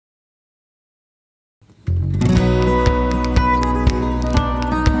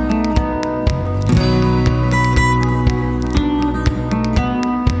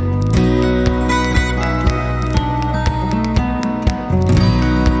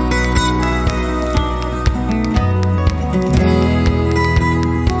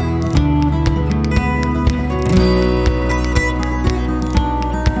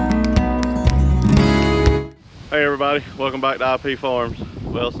everybody, welcome back to IP Farms.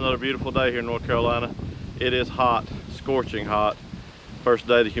 Well, it's another beautiful day here in North Carolina. It is hot, scorching hot. First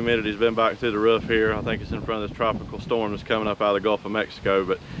day the humidity's been back through the roof here. I think it's in front of this tropical storm that's coming up out of the Gulf of Mexico.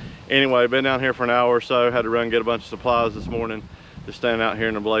 But anyway, been down here for an hour or so. Had to run and get a bunch of supplies this morning. Just standing out here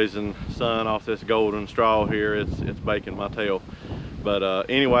in the blazing sun off this golden straw here. It's baking my tail. But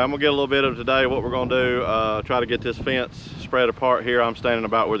anyway, I'm gonna get a little bit of today. What we're gonna do, try to get this fence spread apart here. I'm standing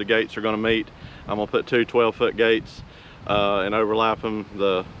about where the gates are gonna meet. I'm gonna put two 12-foot gates and overlap them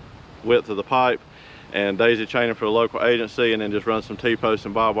the width of the pipe, and daisy chain them for the local agency, and then just run some T-posts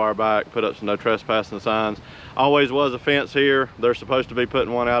and barbed wire back, put up some no trespassing signs. Always was a fence here. They're supposed to be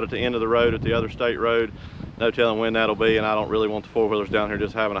putting one out at the end of the road at the other state road. No telling when that'll be, and I don't really want the four-wheelers down here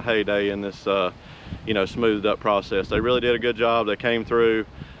just having a heyday in this you know, smoothed up process. They really did a good job. They came through.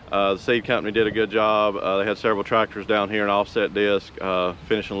 The seed company did a good job. They had several tractors down here, an offset disc,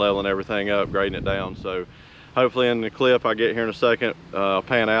 finishing leveling everything up, grading it down. So hopefully in the clip I get here in a second, I'll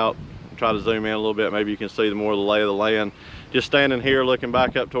pan out, try to zoom in a little bit. Maybe you can see more of the lay of the land. Just standing here looking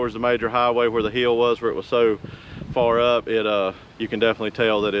back up towards the major highway where the hill was, where it was so far up, you can definitely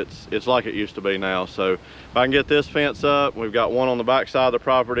tell that it's like it used to be now. So if I can get this fence up, we've got one on the back side of the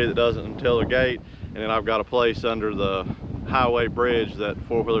property that doesn't until the gate, and then I've got a place under the highway bridge that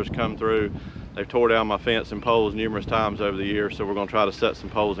four-wheelers come through. They've tore down my fence and poles numerous times over the years, so we're going to try to set some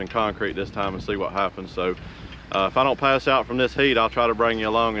poles in concrete this time and see what happens. So if I don't pass out from this heat, I'll try to bring you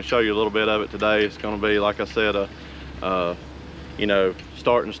along and show you a little bit of it today. It's going to be, like I said, you know,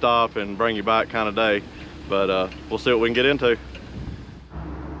 start and stop and bring you back kind of day, but we'll see what we can get into.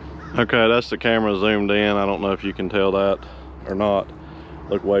 Okay, that's the camera zoomed in. I don't know if you can tell that or not.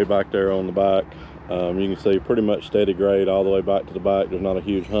 Look way back there on the back. You can see pretty much steady grade all the way back to the back. There's not a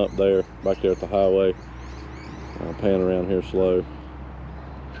huge hump there, back there at the highway. I'll pan around here slow.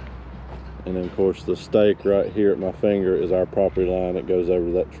 And then of course the stake right here at my finger is our property line. It goes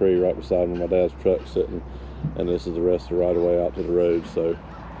over that tree right beside where my dad's truck's sitting. And this is the rest of the right of way out to the road. So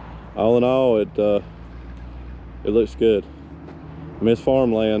all in all, it looks good. I mean, it's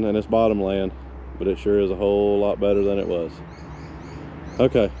farmland and it's bottomland, but it sure is a whole lot better than it was.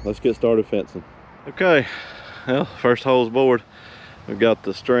 Okay, let's get started fencing. Okay, well, first hole's bored. We've got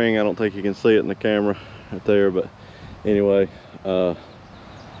the string. I don't think you can see it in the camera right there, but anyway,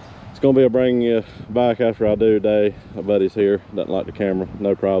 it's gonna be a bringing you back after I do today. My buddy's here, doesn't like the camera,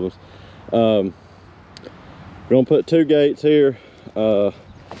 no problems. We're gonna put two gates here, a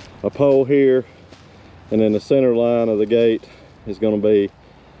pole here, and then the center line of the gate is gonna be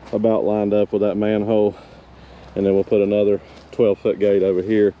about lined up with that manhole, and then we'll put another 12-foot gate over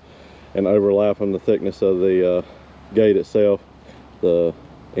here and overlap them the thickness of the gate itself, the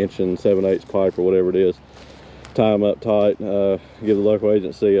 1 7/8 pipe or whatever it is. Tie them up tight, give the local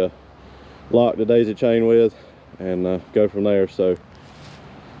agency a lock to daisy chain with, and go from there. So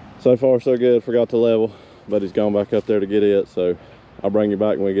far so good. Forgot to level, but he's gone back up there to get it, so I'll bring you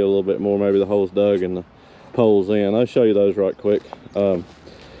back when we get a little bit more, maybe the holes dug and the poles in. I'll show you those right quick. I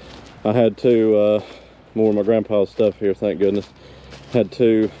had two more of my grandpa's stuff here, thank goodness. Had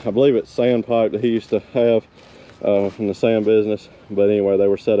two, I believe it's sand pipe that he used to have from the sand business, but anyway, they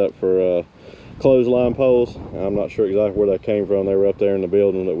were set up for clothesline poles. I'm not sure exactly where they came from. They were up there in the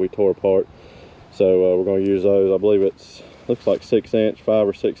building that we tore apart, so we're going to use those. I believe it's looks like 6-inch, 5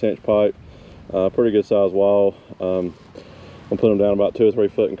 or 6 inch pipe, pretty good size wall. I'm put them down about 2 or 3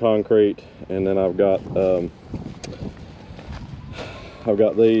 foot in concrete, and then I've got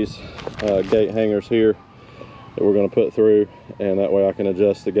these gate hangers here that we're going to put through, and that way I can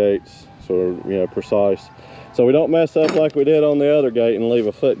adjust the gates so they're, you know, precise, so we don't mess up like we did on the other gate and leave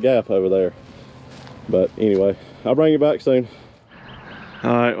a foot gap over there. But anyway, I'll bring you back soon.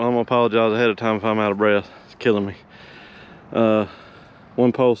 All right, well, I'm gonna apologize ahead of time if I'm out of breath. It's killing me.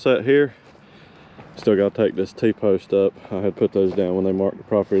 One pole set here. Still got to take this T-post up. I had put those down when they marked the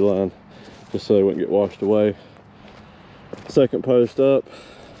property line just so they wouldn't get washed away. Second post up.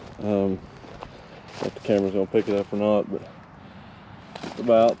 If the camera's gonna pick it up or not, but it's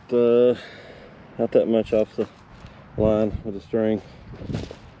about not that much off the line with the string.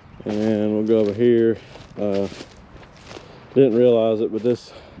 And we'll go over here. Didn't realize it, but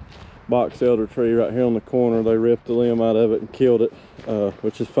this box elder tree right here on the corner, they ripped the limb out of it and killed it,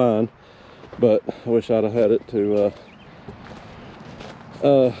 which is fine, but I wish I'd have had it to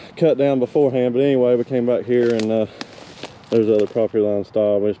cut down beforehand. But anyway, we came back here, and there's the other property line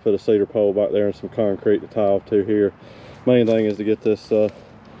style. We just put a cedar pole back there and some concrete to tie off to here. Main thing is to get this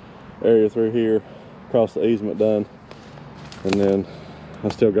area through here, across the easement done, and then I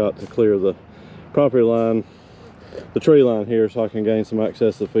still got to clear the property line, the tree line here, so I can gain some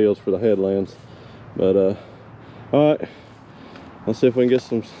access to the fields for the headlands. But All right, let's see if we can get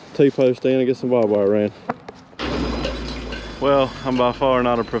some T-post in and get some barbed wire ran. Well, I'm by far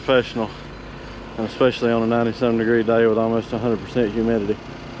not a professional, and especially on a 97-degree day with almost 100% humidity.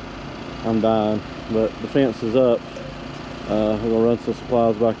 I'm dying, but the fence is up. We're gonna run some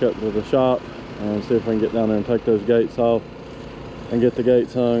supplies back up to the shop and see if we can get down there and take those gates off and get the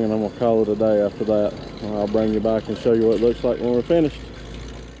gates hung, and I'm gonna call it a day after that. I'll bring you back and show you what it looks like when we're finished.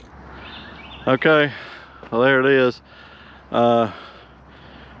 Okay, well there it is. Ran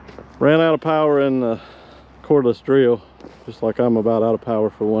out of power in the cordless drill, just like I'm about out of power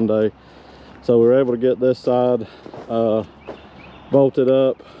for one day. So we were able to get this side bolted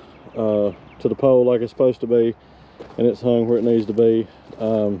up to the pole like it's supposed to be, and it's hung where it needs to be.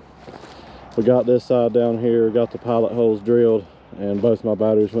 We got this side down here, got the pilot holes drilled, and both my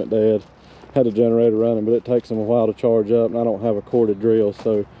batteries went dead. Had a generator running, but it takes them a while to charge up, and I don't have a corded drill,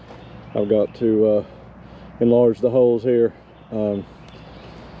 so I've got to enlarge the holes here.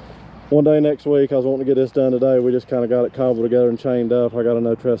 One day next week, I was wanting to get this done today. We just kind of got it cobbled together and chained up. I got a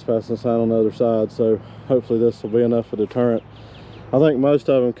no trespassing sign on the other side, so hopefully this will be enough of a deterrent. I think most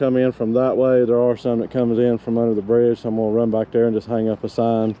of them come in from that way. There are some that comes in from under the bridge, so I'm gonna run back there and just hang up a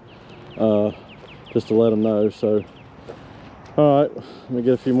sign just to let them know. So all right, let me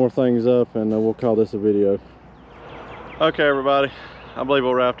get a few more things up and we'll call this a video. Okay everybody, I believe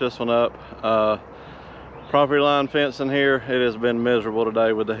we'll wrap this one up. Property line fencing here, it has been miserable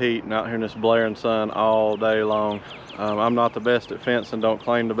today with the heat and out here in this blaring sun all day long. I'm not the best at fencing, don't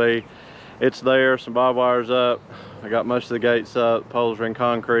claim to be. It's there, some barbed wire's up. I got most of the gates up, poles are in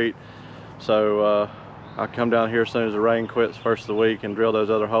concrete. So I come down here as soon as the rain quits first of the week and drill those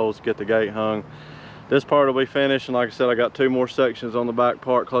other holes to get the gate hung. This part will be finished, and like I said, I got 2 more sections on the back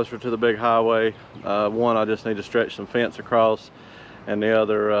part closer to the big highway. One I just need to stretch some fence across, and the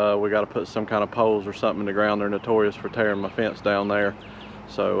other we got to put some kind of poles or something in the ground. They're notorious for tearing my fence down there.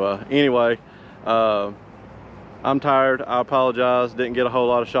 So anyway, I'm tired. I apologize, didn't get a whole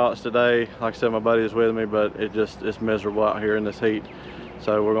lot of shots today. Like I said, my buddy is with me, but it's miserable out here in this heat.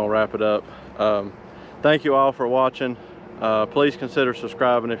 So we're gonna wrap it up. Thank you all for watching. Please consider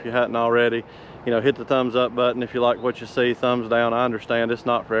subscribing if you hadn't already. You know, hit the thumbs up button if you like what you see. Thumbs down, I understand it's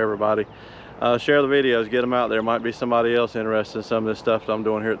not for everybody. Share the videos, get them out there. Might be somebody else interested in some of this stuff that I'm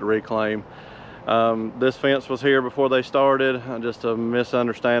doing here at the Reclaim. This fence was here before they started. Just a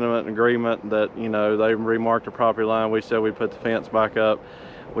misunderstanding and agreement that, you know, they remarked the property line. We said we'd put the fence back up.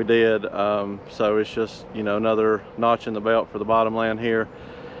 We did. So it's just, you know, another notch in the belt for the bottom land here.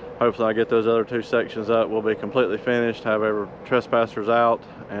 Hopefully I get those other 2 sections up. We'll be completely finished, have every trespassers out,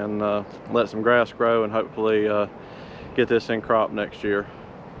 and let some grass grow, and hopefully get this in crop next year.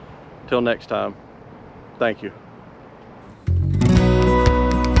 Till next time, thank you.